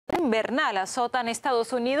Invernal azotan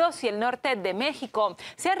Estados Unidos y el norte de México.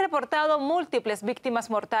 Se han reportado múltiples víctimas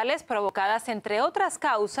mortales provocadas, entre otras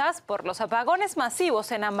causas, por los apagones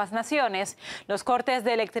masivos en ambas naciones. Los cortes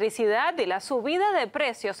de electricidad y la subida de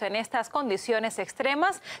precios en estas condiciones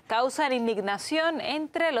extremas causan indignación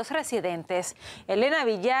entre los residentes. Elena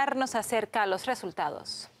Villar nos acerca a los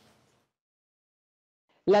resultados.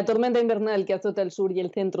 La tormenta invernal que azota el sur y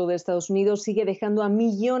el centro de Estados Unidos sigue dejando a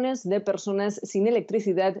millones de personas sin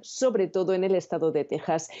electricidad, sobre todo en el estado de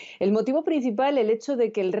Texas. El motivo principal, el hecho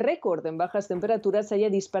de que el récord en bajas temperaturas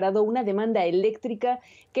haya disparado una demanda eléctrica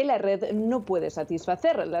que la red no puede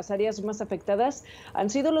satisfacer. Las áreas más afectadas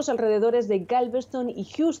han sido los alrededores de Galveston y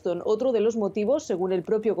Houston. Otro de los motivos, según el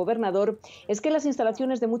propio gobernador, es que las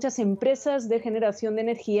instalaciones de muchas empresas de generación de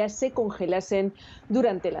energía se congelasen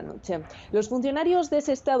durante la noche. Los funcionarios de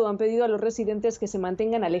ese estado han pedido a los residentes que se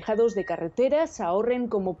mantengan alejados de carreteras, ahorren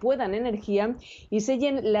como puedan energía y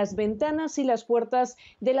sellen las ventanas y las puertas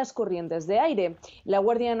de las corrientes de aire. La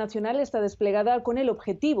Guardia Nacional está desplegada con el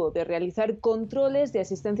objetivo de realizar controles de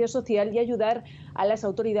asistencia social y ayudar a las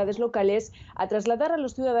autoridades locales a trasladar a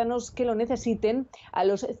los ciudadanos que lo necesiten a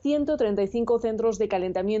los 135 centros de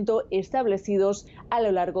calentamiento establecidos a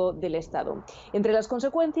lo largo del estado. Entre las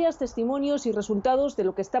consecuencias, testimonios y resultados de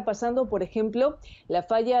lo que está pasando, por ejemplo, la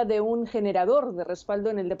falla de un generador de respaldo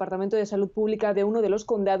en el Departamento de Salud Pública de uno de los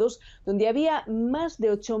condados, donde había más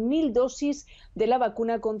de 8.000 dosis de la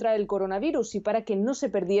vacuna contra el coronavirus, y para que no se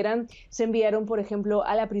perdieran, se enviaron, por ejemplo,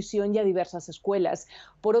 a la prisión y a diversas escuelas.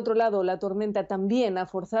 Por otro lado, la tormenta también ha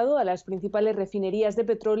forzado a las principales refinerías de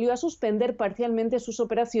petróleo a suspender parcialmente sus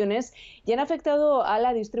operaciones y han afectado a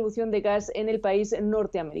la distribución de gas en el país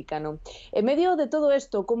norteamericano. En medio de todo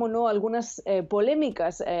esto, como no, algunas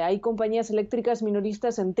polémicas. Hay compañías eléctricas minoristas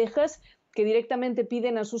en Texas que directamente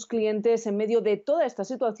piden a sus clientes, en medio de toda esta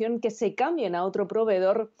situación, que se cambien a otro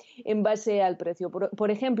proveedor en base al precio.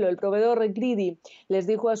 Por ejemplo, el proveedor Greedy les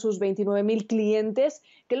dijo a sus 29.000 clientes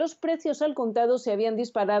que los precios al contado se habían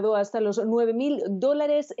disparado hasta los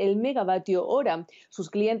 $9.000 el megavatio hora. Sus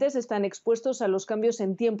clientes están expuestos a los cambios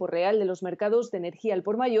en tiempo real de los mercados de energía al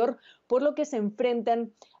por mayor, por lo que se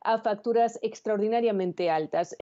enfrentan a facturas extraordinariamente altas.